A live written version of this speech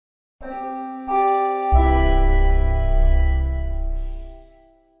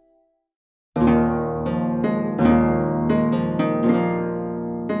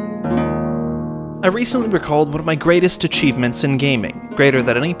recently recalled one of my greatest achievements in gaming, greater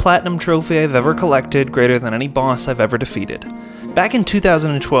than any platinum trophy I've ever collected, greater than any boss I've ever defeated. Back in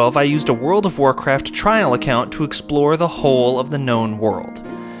 2012, I used a World of Warcraft trial account to explore the whole of the known world.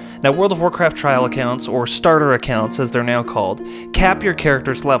 Now, World of Warcraft trial accounts, or starter accounts as they're now called, cap your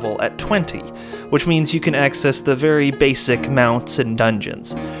character's level at 20, which means you can access the very basic mounts and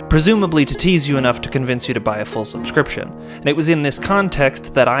dungeons, presumably to tease you enough to convince you to buy a full subscription, and it was in this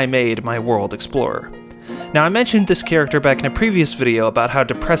context that I made my World Explorer. Now, I mentioned this character back in a previous video about how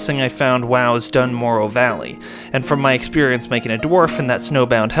depressing I found WoW's Dunmorrow Valley, and from my experience making a dwarf in that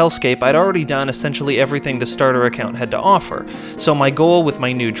snowbound hellscape, I'd already done essentially everything the starter account had to offer, so my goal with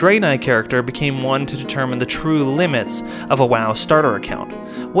my new Draenei character became one to determine the true limits of a WoW starter account.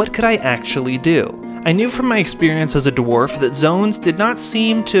 What could I actually do? I knew from my experience as a dwarf that zones did not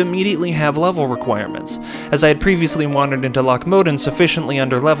seem to immediately have level requirements, as I had previously wandered into Lochmoden sufficiently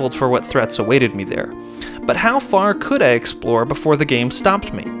underleveled for what threats awaited me there. But how far could I explore before the game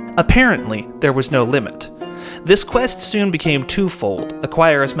stopped me? Apparently, there was no limit. This quest soon became twofold: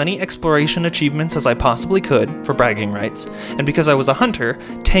 acquire as many exploration achievements as I possibly could, for bragging rights, and because I was a hunter,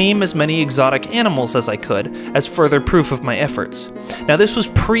 tame as many exotic animals as I could, as further proof of my efforts. Now, this was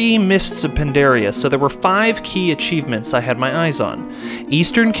pre-Mists of Pandaria, so there were 5 key achievements I had my eyes on: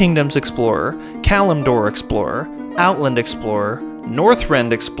 Eastern Kingdoms Explorer, Kalimdor Explorer, Outland Explorer,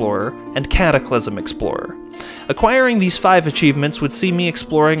 Northrend Explorer, and Cataclysm Explorer. Acquiring these 5 achievements would see me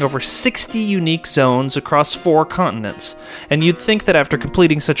exploring over 60 unique zones across 4 continents, and you'd think that after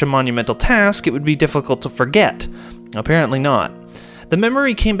completing such a monumental task it would be difficult to forget. Apparently not. The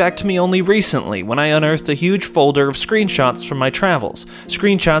memory came back to me only recently, when I unearthed a huge folder of screenshots from my travels,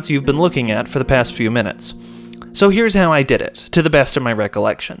 screenshots you've been looking at for the past few minutes. So here's how I did it, to the best of my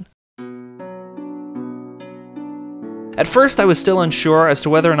recollection. At first, I was still unsure as to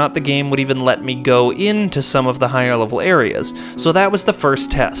whether or not the game would even let me go into some of the higher level areas, so that was the first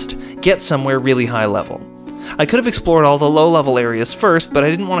test: get somewhere really high level. I could have explored all the low level areas first, but I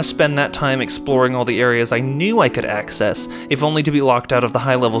didn't want to spend that time exploring all the areas I knew I could access, if only to be locked out of the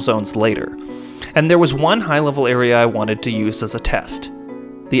high level zones later. And there was one high level area I wanted to use as a test: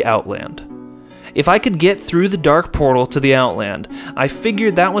 the Outland. If I could get through the dark portal to the Outland, I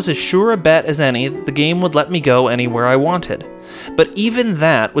figured that was as sure a bet as any that the game would let me go anywhere I wanted. But even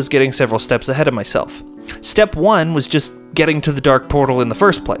that was getting several steps ahead of myself. Step 1 was just getting to the dark portal in the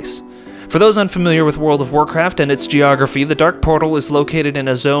first place. For those unfamiliar with World of Warcraft and its geography, the Dark Portal is located in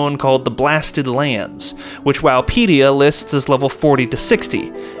a zone called the Blasted Lands, which Wowpedia lists as level 40 to 60.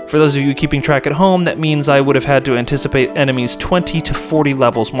 For those of you keeping track at home, that means I would have had to anticipate enemies 20 to 40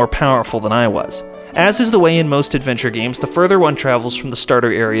 levels more powerful than I was. As is the way in most adventure games, the further one travels from the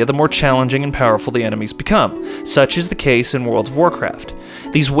starter area, the more challenging and powerful the enemies become. Such is the case in World of Warcraft.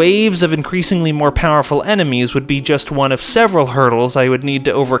 These waves of increasingly more powerful enemies would be just one of several hurdles I would need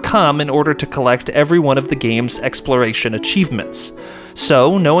to overcome in order to collect every one of the game's exploration achievements.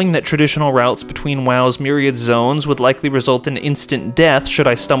 So, knowing that traditional routes between WoW's myriad zones would likely result in instant death should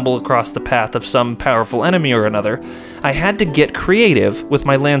I stumble across the path of some powerful enemy or another, I had to get creative with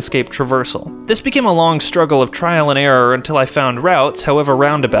my landscape traversal. This became a long struggle of trial and error until I found routes, however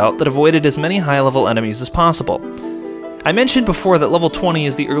roundabout, that avoided as many high-level enemies as possible. I mentioned before that level 20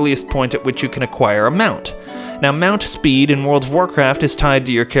 is the earliest point at which you can acquire a mount. Now, mount speed in World of Warcraft is tied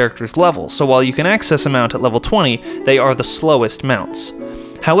to your character's level, so while you can access a mount at level 20, they are the slowest mounts.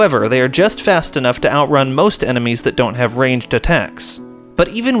 However, they are just fast enough to outrun most enemies that don't have ranged attacks. But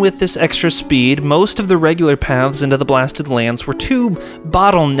even with this extra speed, most of the regular paths into the Blasted Lands were too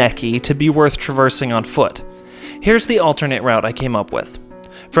bottlenecky to be worth traversing on foot. Here's the alternate route I came up with.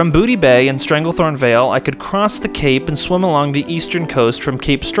 From Booty Bay and Stranglethorn Vale, I could cross the Cape and swim along the eastern coast from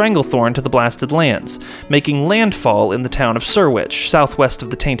Cape Stranglethorn to the Blasted Lands, making landfall in the town of Surwich, southwest of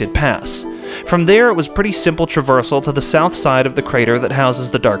the Tainted Pass. From there, it was pretty simple traversal to the south side of the crater that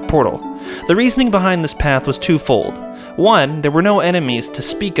houses the Dark Portal. The reasoning behind this path was twofold. One, there were no enemies to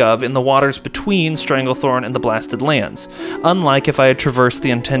speak of in the waters between Stranglethorn and the Blasted Lands, unlike if I had traversed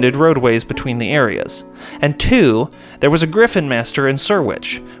the intended roadways between the areas. And two, there was a Griffin Master in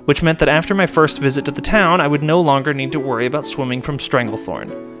Surwich, which meant that after my first visit to the town, I would no longer need to worry about swimming from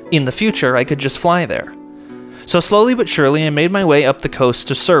Stranglethorn. In the future, I could just fly there. So slowly but surely, I made my way up the coast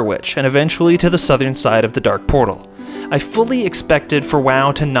to Surwich, and eventually to the southern side of the Dark Portal. I fully expected for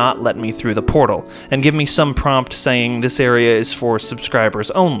WoW to not let me through the portal, and give me some prompt saying this area is for subscribers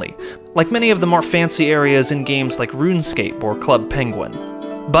only, like many of the more fancy areas in games like RuneScape or Club Penguin.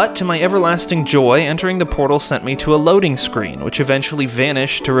 But to my everlasting joy, entering the portal sent me to a loading screen, which eventually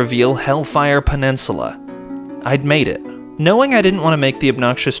vanished to reveal Hellfire Peninsula. I'd made it. Knowing I didn't want to make the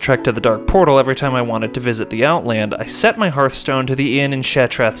obnoxious trek to the Dark Portal every time I wanted to visit the Outland, I set my Hearthstone to the inn in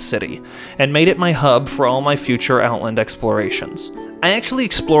Shattrath City, and made it my hub for all my future Outland explorations. I actually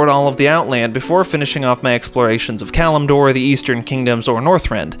explored all of the Outland before finishing off my explorations of Kalimdor, the Eastern Kingdoms, or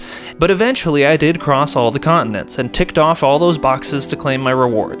Northrend, but eventually I did cross all the continents, and ticked off all those boxes to claim my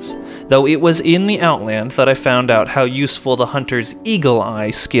rewards, though it was in the Outland that I found out how useful the Hunter's Eagle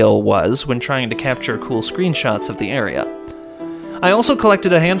Eye skill was when trying to capture cool screenshots of the area. I also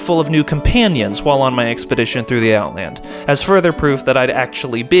collected a handful of new companions while on my expedition through the Outland, as further proof that I'd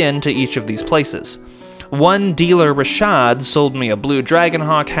actually been to each of these places. One dealer, Rashad, sold me a blue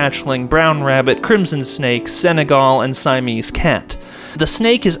dragonhawk, hatchling, brown rabbit, crimson snake, Senegal, and Siamese cat. The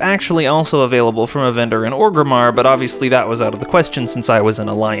snake is actually also available from a vendor in Orgrimmar, but obviously that was out of the question since I was an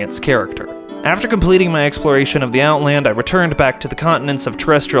Alliance character. After completing my exploration of the Outland, I returned back to the continents of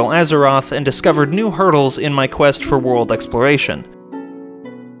terrestrial Azeroth and discovered new hurdles in my quest for world exploration.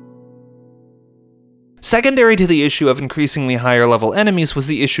 Secondary to the issue of increasingly higher level enemies was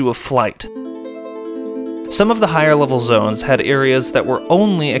the issue of flight. Some of the higher level zones had areas that were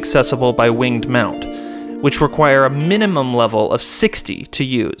only accessible by winged mount, which require a minimum level of 60 to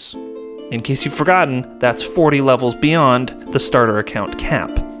use. In case you've forgotten, that's 40 levels beyond the starter account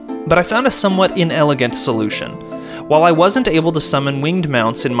cap. But I found a somewhat inelegant solution. While I wasn't able to summon winged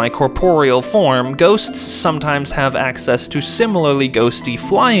mounts in my corporeal form, ghosts sometimes have access to similarly ghosty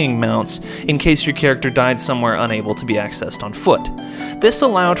flying mounts in case your character died somewhere unable to be accessed on foot. This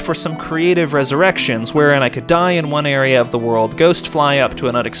allowed for some creative resurrections wherein I could die in one area of the world, ghost fly up to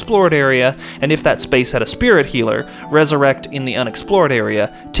an unexplored area, and if that space had a spirit healer, resurrect in the unexplored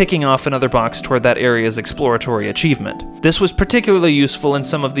area, ticking off another box toward that area's exploratory achievement. This was particularly useful in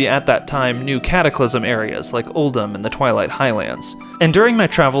some of the, at that time, new Cataclysm areas like Uldum and the Twilight Highlands. And during my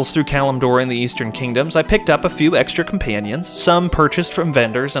travels through Kalimdor and the Eastern Kingdoms, I picked up a few extra companions, some purchased from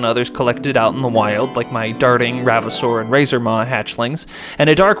vendors and others collected out in the wild, like my Darting, Ravasaur, and Razormaw hatchlings, and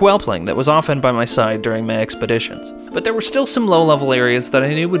a Dark Whelpling that was often by my side during my expeditions. But there were still some low-level areas that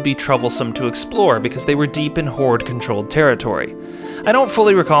I knew would be troublesome to explore because they were deep in Horde-controlled territory. I don't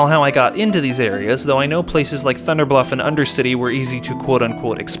fully recall how I got into these areas, though I know places like Thunderbluff and Undercity were easy to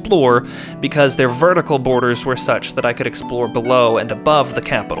quote-unquote explore because their vertical borders were such that I could explore below and above the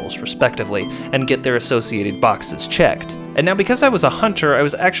capitals, respectively, and get their associated boxes checked. And now because I was a hunter, I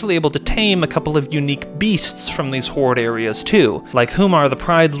was actually able to tame a couple of unique beasts from these Horde areas too, like Humar the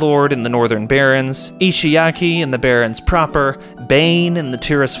Pride Lord in the Northern Barrens, Ishiaki in the Barrens proper, Bane in the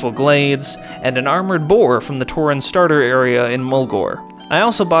Tirisful Glades, and an armored boar from the Tauren starter area in Mulgore. I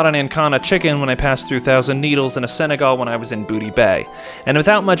also bought an Ancana chicken when I passed through Thousand Needles and a Senegal when I was in Booty Bay, and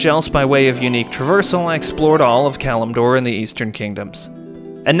without much else by way of unique traversal, I explored all of Kalimdor and the Eastern Kingdoms.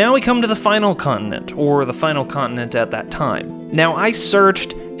 And now we come to the final continent, or the final continent at that time. Now I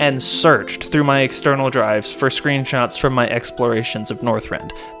searched and searched through my external drives for screenshots from my explorations of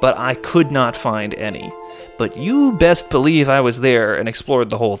Northrend, but I could not find any. But you best believe I was there and explored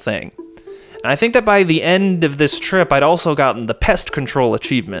the whole thing. And I think that by the end of this trip I'd also gotten the Pest Control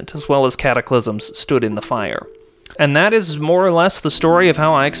achievement, as well as Cataclysm's Stood in the Fire. And that is more or less the story of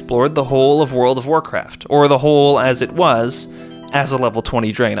how I explored the whole of World of Warcraft, or the whole as it was, as a level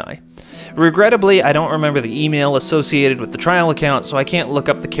 20 Draenei. Regrettably, I don't remember the email associated with the trial account, so I can't look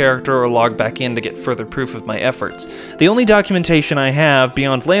up the character or log back in to get further proof of my efforts. The only documentation I have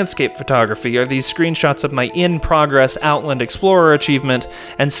beyond landscape photography are these screenshots of my in-progress Outland Explorer achievement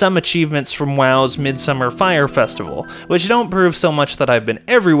and some achievements from WoW's Midsummer Fire Festival, which don't prove so much that I've been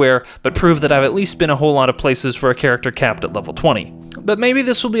everywhere, but prove that I've at least been a whole lot of places for a character capped at level 20. But maybe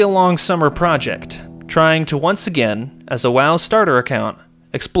this will be a long summer project, trying to once again, as a WoW starter account,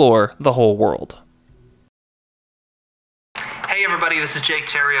 explore the whole world. Hey everybody, this is Jake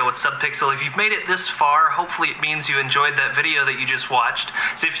Theriault with Subpixel. If you've made it this far, hopefully it means you enjoyed that video that you just watched.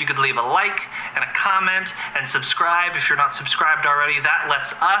 So if you could leave a like and a comment and subscribe if you're not subscribed already, that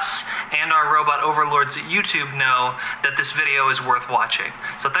lets us and our robot overlords at YouTube know that this video is worth watching.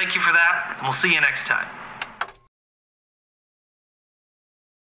 So thank you for that, and we'll see you next time.